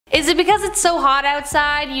Is it because it's so hot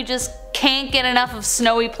outside you just can't get enough of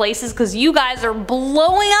snowy places because you guys are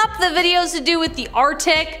blowing up the videos to do with the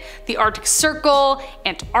Arctic Circle,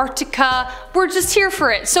 Antarctica? We're just here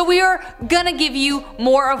for it, so we are gonna give you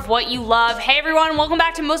more of what you love. Hey everyone, welcome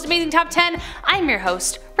back to Most Amazing Top 10. I'm your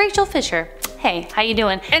host, Rachel Fisher. Hey, how you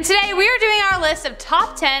doing? And today we are doing our list of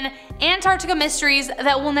top 10 Antarctica mysteries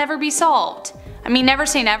that will never be solved. I mean, never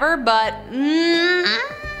say never, but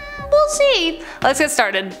we'll see. Let's get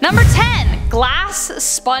started. Number 10. Glass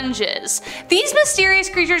sponges. These mysterious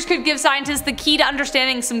creatures could give scientists the key to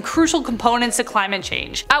understanding some crucial components to climate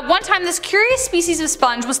change. At one time, this curious species of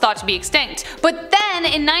sponge was thought to be extinct, but then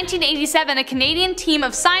in 1987 a Canadian team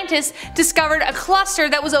of scientists discovered a cluster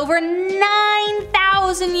that was over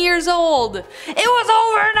 9,000 years old. It was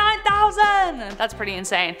over 9,000! That's pretty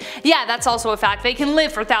insane. Yeah, that's also a fact. They can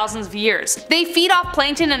live for thousands of years. They feed off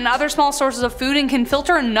plankton and other small sources of food and can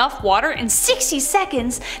filter enough water in 60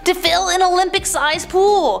 seconds to fill an Olympic-sized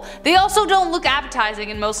pool. They also don't look appetizing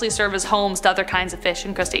and mostly serve as homes to other kinds of fish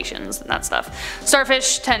and crustaceans and that stuff.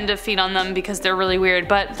 Starfish tend to feed on them because they're really weird,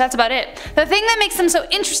 but that's about it. The thing that makes them so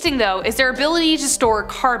interesting though is their ability to store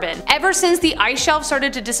carbon. Ever since the ice shelf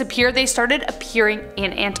started to disappear, they started appearing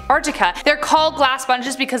in Antarctica. They're called glass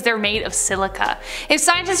sponges because they're made of silica. If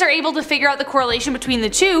scientists are able to figure out the correlation between the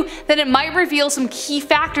two, then it might reveal some key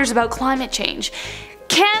factors about climate change.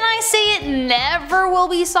 Can I say it never will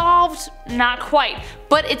be solved? Not quite,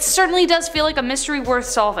 but it certainly does feel like a mystery worth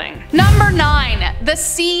solving. Number 9. The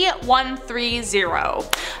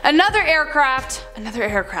C-130. Another aircraft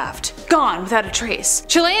gone without a trace.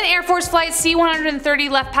 Chilean Air Force Flight C-130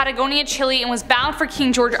 left Patagonia, Chile and was bound for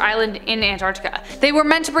King George Island in Antarctica. They were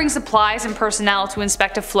meant to bring supplies and personnel to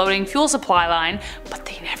inspect a floating fuel supply line, but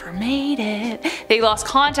they never made it. They lost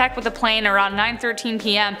contact with the plane around 9:13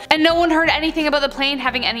 p.m. and no one heard anything about the plane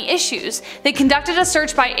having any issues. They conducted a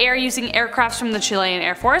search by air using aircrafts from the Chilean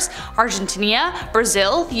Air Force, Argentina,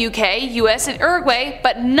 Brazil, UK, US and Uruguay,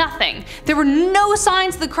 but nothing. There were no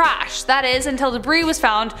signs of the crash, that is until debris was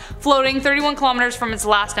found floating 31 kilometers from its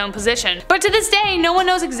last known position. But to this day, no one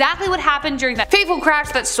knows exactly what happened during that fateful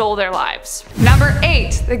crash that stole their lives. Number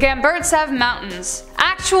 8. The Gamburtsev Mountains.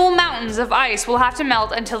 Actual mountains of ice will have to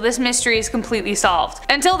melt until this mystery is completely solved.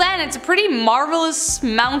 Until then, it's a pretty marvelous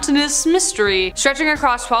mountainous mystery. Stretching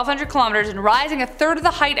across 1,200 kilometers and rising a third of the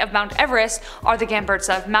height of Mount Everest are the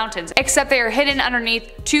Gamburtsev Mountains, except they are hidden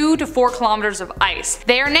underneath 2 to 4 kilometers of ice.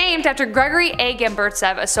 They are named after Gregory A.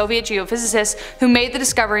 Gamburtsev, a Soviet geophysicist who made the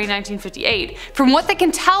discovery in 1958. From what they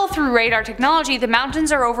can tell through radar technology, the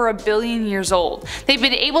mountains are over 1 billion years old. They've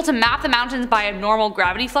been able to map the mountains by abnormal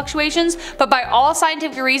gravity fluctuations, but by all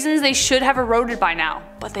scientific reasons they should have eroded by now,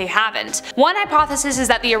 but they haven't. One hypothesis is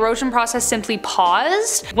that the erosion process simply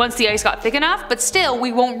paused once the ice got thick enough, but still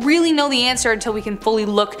we won't really know the answer until we can fully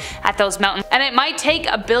look at those mountains. And it might take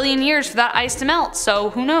 1 billion years for that ice to melt, so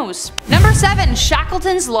who knows. Number 7.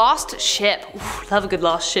 Shackleton's lost ship. Ooh, love a good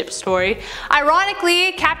lost ship story.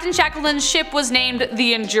 Ironically, Captain Shackleton's ship was named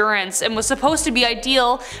the Endurance and was supposed to be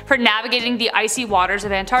ideal for navigating the icy waters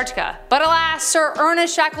of Antarctica. But alas, Sir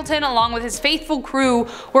Ernest Shackleton along with his faithful crew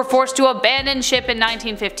were forced to abandon ship in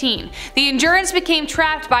 1915. The Endurance became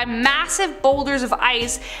trapped by massive boulders of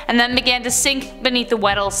ice and then began to sink beneath the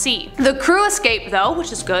Weddell Sea. The crew escaped though,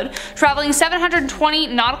 which is good, traveling 720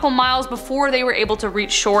 nautical miles before they were able to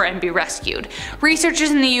reach shore and be rescued.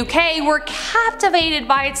 Researchers in the UK were captivated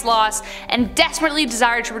by its loss and desperately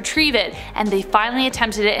desired to retrieve it, and they finally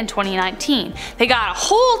attempted it in 2019. They got a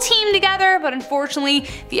whole team together, but unfortunately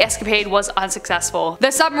the escapade was unsuccessful.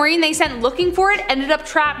 The submarine they sent looking for it ended up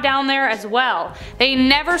trapped down there as well. They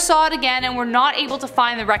never saw it again and were not able to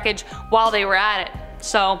find the wreckage while they were at it.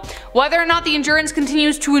 So, whether or not the Endurance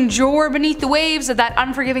continues to endure beneath the waves of that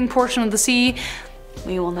unforgiving portion of the sea,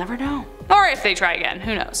 we will never know. Or if they try again,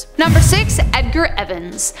 who knows. Number 6. Edgar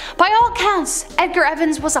Evans. By all accounts, Edgar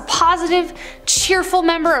Evans was a positive, cheerful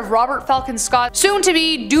member of Robert Falcon Scott's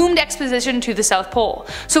soon-to-be doomed expedition to the South Pole.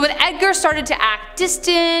 So when Edgar started to act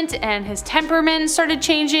distant and his temperament started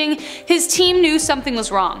changing, his team knew something was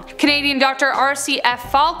wrong. Canadian Dr.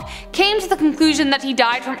 R.C.F. Falk came to the conclusion that he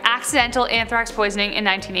died from accidental anthrax poisoning in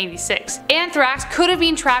 1986. Anthrax could have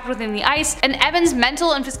been trapped within the ice, and Evans'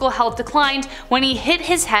 mental and physical health declined when he hit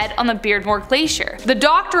his head on the beard Beardmore Glacier. The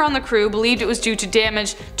doctor on the crew believed it was due to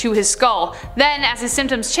damage to his skull. Then, as his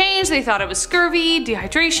symptoms changed, they thought it was scurvy,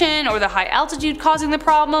 dehydration, or the high altitude causing the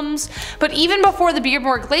problems. But even before the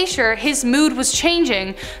Beardmore Glacier, his mood was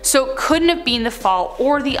changing, so it couldn't have been the fall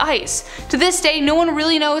or the ice. To this day, no one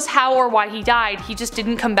really knows how or why he died. He just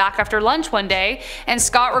didn't come back after lunch one day, and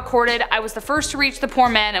Scott recorded, "I was the first to reach the poor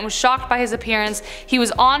man and was shocked by his appearance. He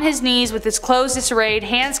was on his knees with his clothes disarrayed,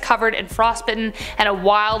 hands covered and frostbitten, and a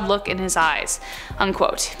wild look in his eyes."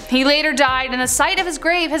 Unquote. He later died, and the site of his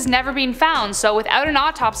grave has never been found, so without an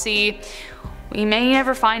autopsy, we may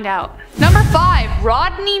never find out. Number 5.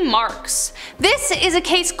 Rodney Marks. This is a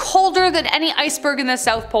case colder than any iceberg in the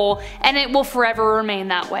South Pole, and it will forever remain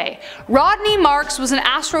that way. Rodney Marks was an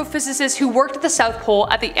astrophysicist who worked at the South Pole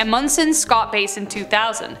at the Amundsen Scott Base in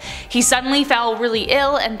 2000. He suddenly fell really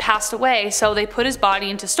ill and passed away, so they put his body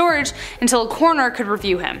into storage until a coroner could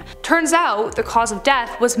review him. Turns out the cause of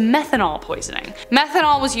death was methanol poisoning.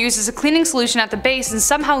 Methanol was used as a cleaning solution at the base, and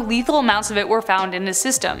somehow lethal amounts of it were found in his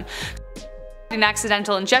system. And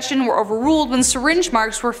accidental ingestion were overruled when syringe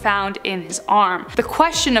marks were found in his arm. The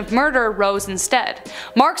question of murder rose instead.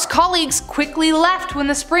 Mark's colleagues quickly left when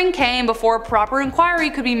the spring came before a proper inquiry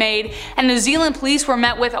could be made, and New Zealand police were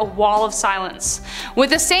met with a wall of silence.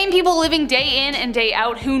 With the same people living day in and day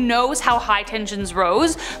out, who knows how high tensions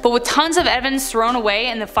rose, but with tons of evidence thrown away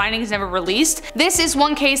and the findings never released, this is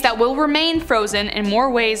one case that will remain frozen in more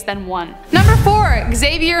ways than one. Number 4.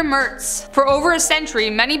 Xavier Mertz. For over a century,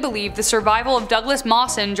 many believe the survival of Douglas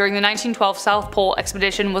Mawson during the 1912 South Pole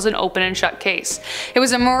expedition was an open and shut case. It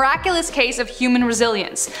was a miraculous case of human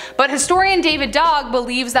resilience, but historian David Dogg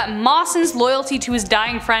believes that Mawson's loyalty to his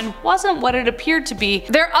dying friend wasn't what it appeared to be.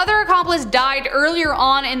 Their other accomplice died earlier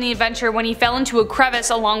on in the adventure when he fell into a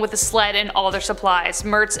crevice along with the sled and all their supplies.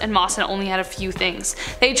 Mertz and Mawson only had a few things.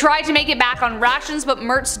 They tried to make it back on rations, but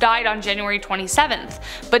Mertz died on January 27th.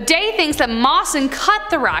 But Day thinks that Mawson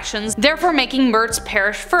cut the rations, therefore making Mertz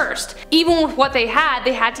perish first. Even with what they had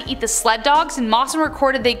to eat the sled dogs, and Mawson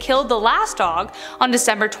recorded they killed the last dog on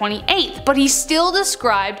December 28th, but he still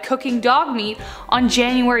described cooking dog meat on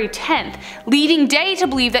January 10th, leading Day to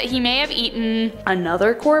believe that he may have eaten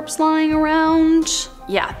another corpse lying around.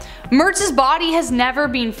 Yeah. Mertz's body has never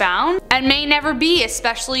been found, and may never be,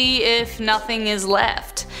 especially if nothing is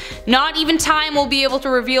left. Not even time will be able to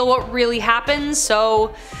reveal what really happened,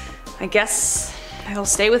 so I guess I'll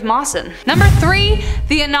stay with Mawson. Number 3.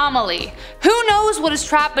 The Anomaly. Who knows what is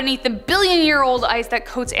trapped beneath the billion-year-old ice that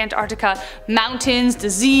coats Antarctica? Mountains,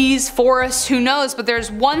 disease, forests, who knows, but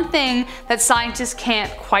there's one thing that scientists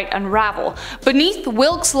can't quite unravel. Beneath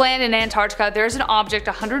Wilkes Land in Antarctica, there's an object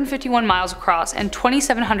 151 miles across and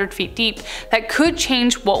 2,700 feet deep that could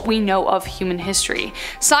change what we know of human history.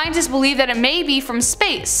 Scientists believe that it may be from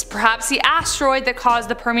space, perhaps the asteroid that caused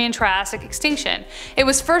the Permian-Triassic extinction. It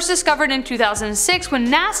was first discovered in 2006 when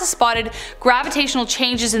NASA spotted gravitational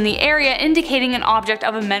changes in the area indicating an object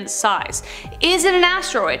of immense size. Is it an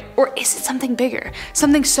asteroid, or is it something bigger?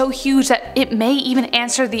 Something so huge that it may even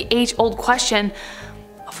answer the age-old question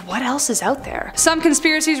of what else is out there. Some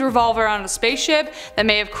conspiracies revolve around a spaceship that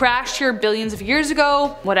may have crashed here billions of years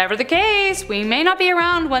ago. Whatever the case, we may not be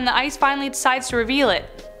around when the ice finally decides to reveal it.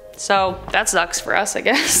 So that sucks for us, I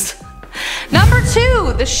guess. Number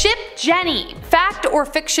 2. The ship Jenny. Fact or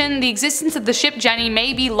fiction, the existence of the ship Jenny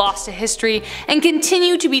may be lost to history and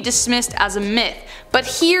continue to be dismissed as a myth. But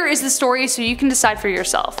here is the story so you can decide for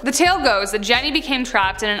yourself. The tale goes that Jenny became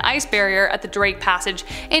trapped in an ice barrier at the Drake Passage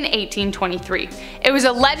in 1823. It was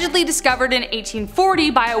allegedly discovered in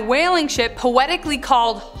 1840 by a whaling ship poetically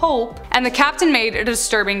called Hope, and the captain made a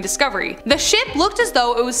disturbing discovery. The ship looked as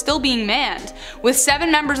though it was still being manned, with 7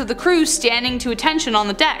 members of the crew standing to attention on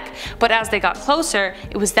the deck. But as they got closer,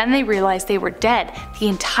 it was then they realized they were dead. The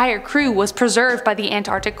entire crew was preserved by the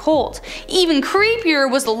Antarctic cold. Even creepier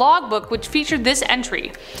was the logbook, which featured this entry.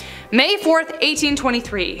 May 4th,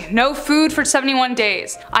 1823. No food for 71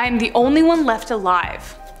 days. I am the only one left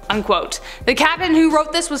alive. Unquote. The captain who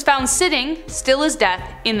wrote this was found sitting, still as death,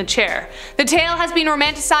 in the chair. The tale has been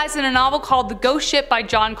romanticized in a novel called The Ghost Ship by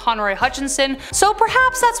John Conroy Hutchinson, so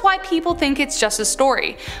perhaps that's why people think it's just a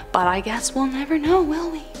story. But I guess we'll never know,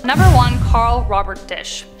 will we? Number 1. Carl Robert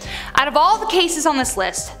Disch. Out of all the cases on this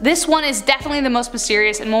list, this one is definitely the most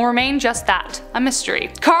mysterious and will remain just that, a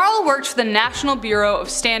mystery. Carl worked for the National Bureau of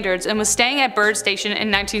Standards and was staying at Bird Station in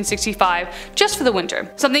 1965 just for the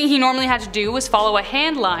winter. Something he normally had to do was follow a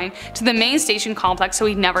hand line to the main station complex so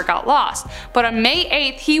he never got lost. But on May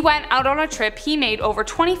 8th he went out on a trip he made over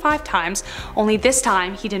 25 times, only this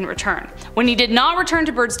time he didn't return. When he did not return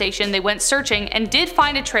to Bird Station, they went searching and did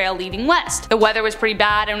find a trail leading west. The weather was pretty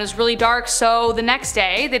bad and it was really dark, so the next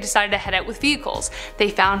day they decided decided to head out with vehicles. They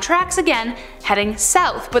found tracks again, heading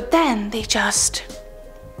south, but then they just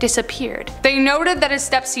disappeared. They noted that his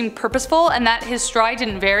steps seemed purposeful and that his stride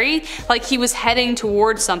didn't vary, like he was heading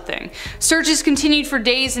towards something. Searches continued for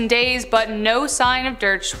days and days, but no sign of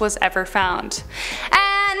Disch was ever found.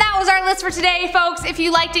 And that was our list for today, folks. If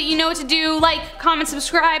you liked it, you know what to do. Like, comment,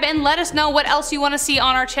 subscribe, and let us know what else you want to see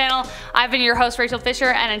on our channel. I've been your host, Rachel Fisher,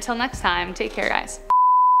 and until next time, take care, guys.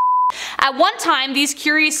 At one time, this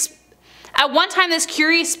curious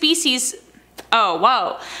species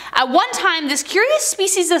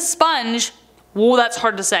of sponge, whoa, that's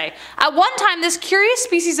hard to say. At one time, this curious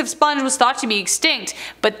species of sponge was thought to be extinct,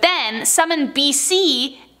 but then some in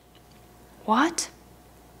BC, what?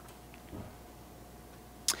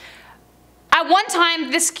 At one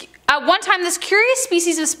time, this curious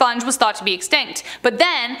species of sponge was thought to be extinct, but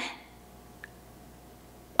then,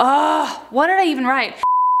 what did I even write?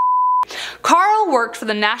 Carl worked for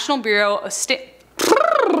the National Bureau of